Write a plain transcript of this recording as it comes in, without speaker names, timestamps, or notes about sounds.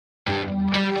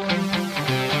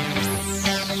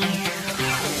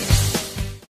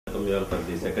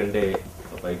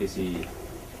ITC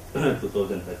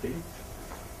 2013.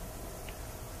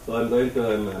 So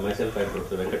I'm myself, I'm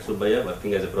Professor Venkata Subbaiah,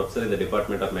 working as a professor in the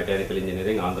Department of Mechanical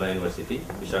Engineering, Andhra University,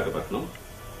 Visakhapatnam.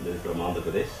 This is from Andhra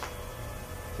Pradesh.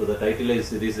 So the title is,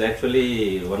 this is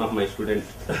actually one of my students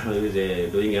who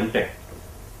is doing Tech.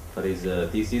 For his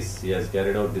thesis, he has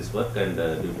carried out this work, and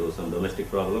due to some domestic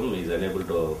problem, he is unable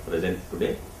to present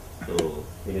today. So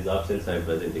in his absence, I am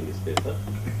presenting this paper.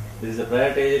 This is a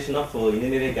prioritization of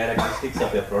engineering characteristics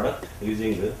of a product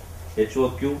using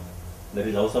HOQ, that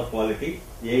is house of quality,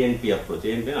 ANP approach,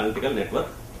 ANP analytical network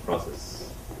process.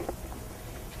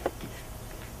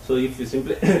 So if you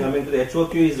simply coming to the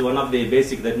HOQ is one of the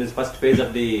basic, that means first phase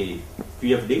of the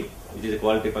QFD, which is a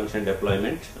quality function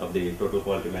deployment of the total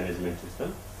quality management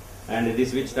system. And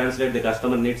this which translate the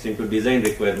customer needs into design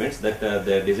requirements, that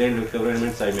the design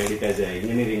requirements I made it as a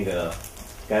engineering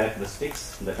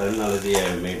characteristics, the terminology I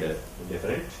have made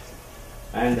different.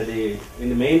 And in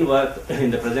the main work in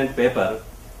the present paper,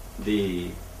 the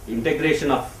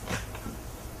integration of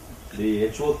the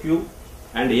HOQ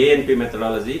and ANP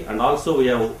methodology, and also we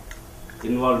have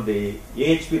involved the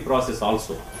AHP process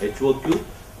also, HOQ,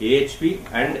 AHP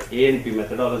and ANP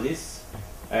methodologies,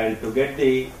 and to get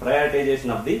the prioritization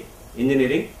of the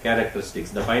engineering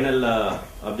characteristics. The final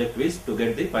objective is to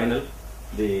get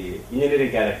the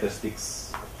engineering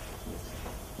characteristics.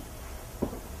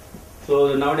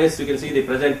 So nowadays you can see the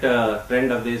present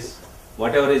trend of this,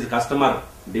 whatever is customer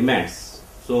demands.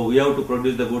 So we have to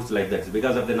produce the goods like that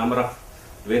because of the number of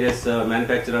various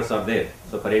manufacturers are there.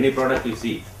 So for any product you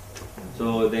see,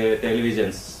 so the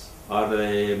televisions or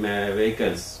the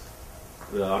vehicles,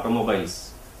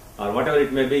 automobiles, or whatever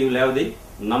it may be, you will have the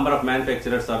number of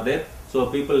manufacturers are there. So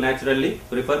people naturally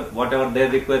prefer whatever their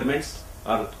requirements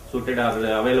are suited or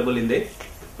available in the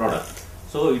product.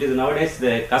 So it is nowadays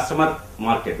the customer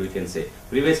market, we can say.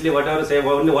 Previously whatever say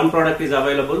only one product is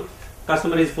available,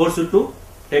 customer is forced to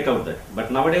take out that.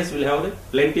 But nowadays we will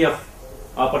have plenty of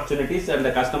opportunities and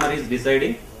the customer is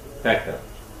deciding factor.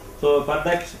 So for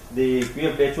that the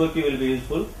HOQ will be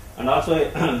useful, and also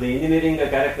the engineering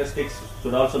characteristics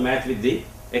should also match with the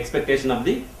expectation of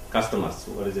the customers,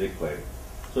 what is required.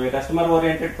 So a customer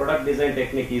oriented product design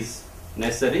technique is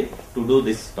necessary to do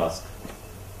this task.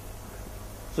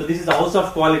 So this is the house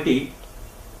of quality.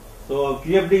 So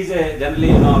QFD is a generally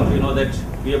you know that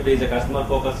QFD is a customer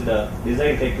focused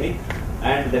design technique,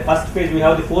 and the first phase we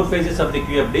have the 4 phases of the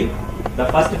QFD. The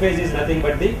first phase is nothing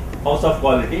but the house of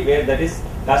quality, where that is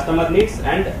customer needs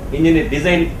and engineer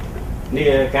design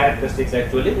characteristics,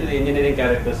 actually the engineering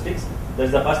characteristics. That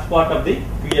is the first part of the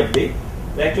QFD.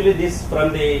 Actually this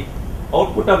from the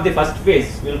output of the first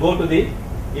phase will go to the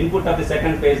input of the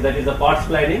second phase, that is the parts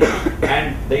planning,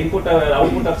 and the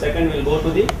output of second will go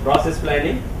to the process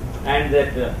planning, and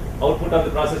that output of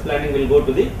the process planning will go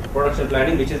to the production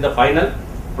planning, which is the final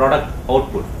product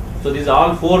output. So this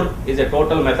all 4 is a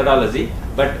total methodology,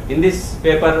 but in this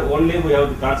paper only we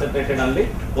have concentrated on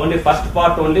only first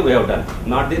part only we have done,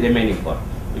 not the remaining part.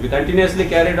 If you continuously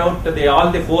carried out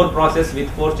all the 4 process with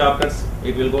 4 chapters,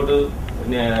 it will go to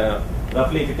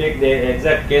roughly, if you take the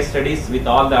exact case studies with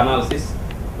all the analysis,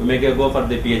 we may go for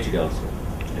the PhD also.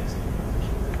 Next.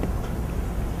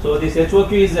 So this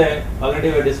HOQ is already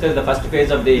we discussed the first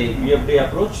phase of the QFD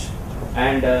approach,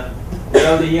 and we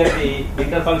have here the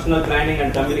interfunctional planning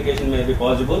and communication may be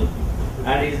possible,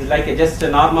 and it is like just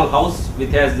a normal house which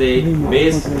has the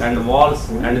base and walls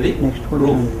and the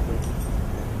roof.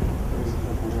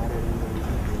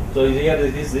 So here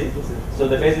this is so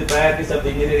the basic priorities of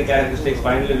the engineering characteristics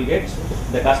finally we get.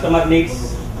 The customer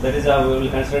needs, that is we will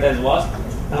consider as watts,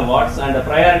 and the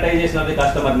prioritization of the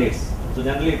customer needs. So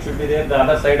generally it should be there the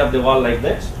other side of the wall like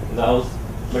that, the house.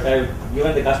 But I have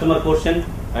given the customer portion,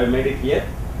 I have made it here.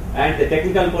 And the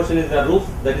technical portion is the roof,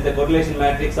 that is the correlation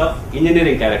matrix of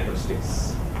engineering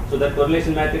characteristics. So that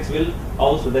correlation matrix will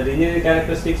house, that engineering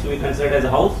characteristics we consider as a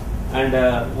house,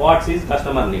 and watts is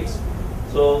customer needs.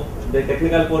 So the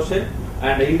technical portion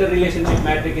and the interrelationship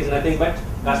matrix is nothing but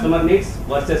customer needs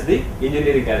versus the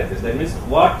engineering characteristics. That means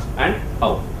what and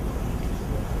how.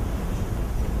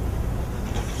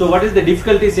 So what is the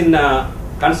difficulties in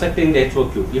constructing the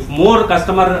HOQ? If more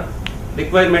customer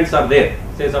requirements are there,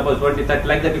 say suppose 20, 30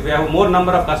 like that, if you have more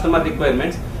number of customer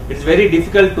requirements, it is very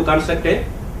difficult to construct a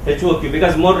HOQ,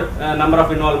 because more number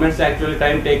of involvements, actually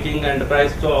time taking and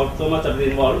price, so much of the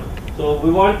involved. So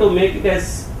we want to make it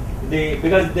as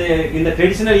because in the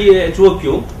traditional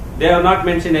HOQ they have not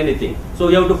mentioned anything. So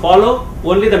you have to follow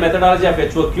only the methodology of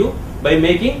HOQ by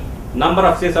making number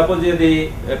of, say suppose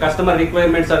the customer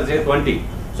requirements are say 20.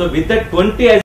 So with that 20 as